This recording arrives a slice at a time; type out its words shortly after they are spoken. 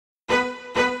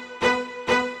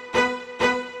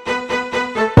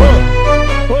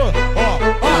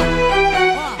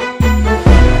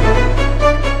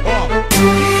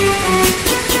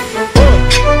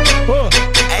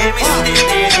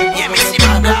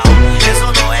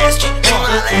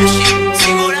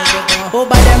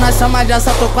nós chama de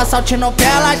assalto com assalto no pé,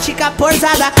 ela tica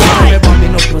porzada. Meu bombe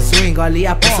no pulso, engole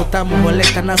a pulso, tamo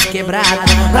roleta nas quebradas.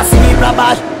 Pra cima e pra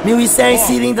baixo, 1100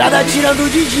 cilindrada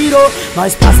tirando de giro.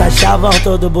 Nós passa chavão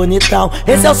todo bonitão,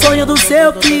 esse é o sonho do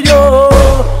seu filho.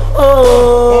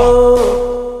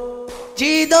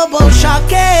 De double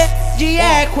choque, de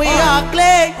eco e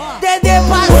Oakley, Dede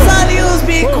passando e os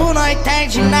bico não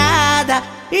entende nada.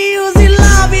 E os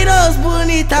vilão virou os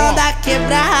bonitão da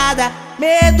quebrada.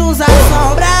 Medos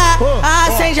assombra,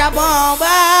 acende a bomba.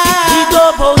 De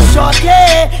double choque,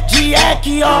 de eco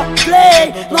e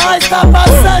Oakley, nós tá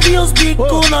passando e os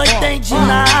bico não entende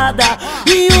nada.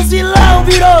 E os vilão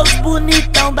virou os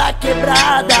bonitão da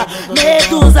quebrada.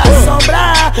 Medos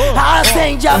assombra,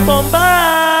 acende a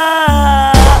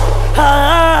bomba.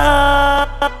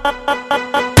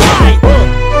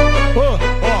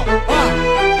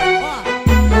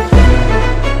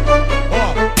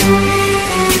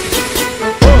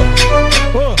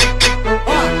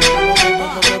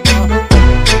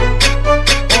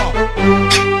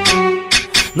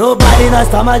 No baile nós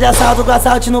toma de assalto com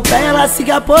assalto no pé, ela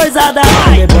siga poisada.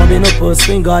 Meu bombe no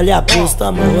poço, engole a pulso,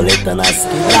 tamo roleta nas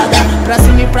quebradas. Pra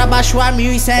cima e pra baixo a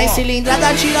 1100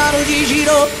 cilindrada tirando de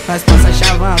giro. Nós passa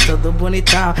chavão todo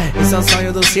bonitão, esse é o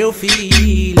sonho do seu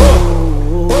filho.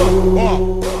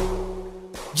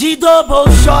 De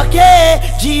double choque,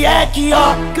 de eco e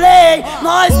Oakley,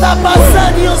 nós tá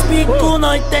passando e os bico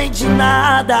não entende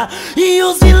nada. E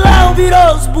os vilão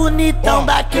virou os bonitão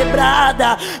da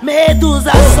quebrada. Medos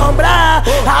assombra,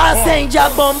 acende a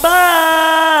bomba.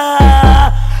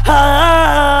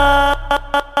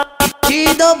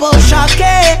 De double choque,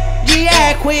 de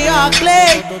eco e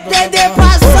Oakley, Dede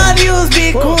passando e os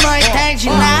bico não entende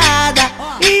nada.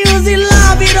 E os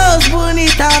vilão virou os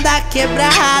bonitão da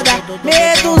quebrada.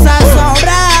 Medos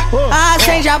assombra,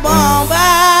 acende a bomba.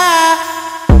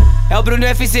 É o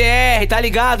Bruninho FZR, tá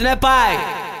ligado, né,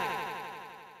 pai?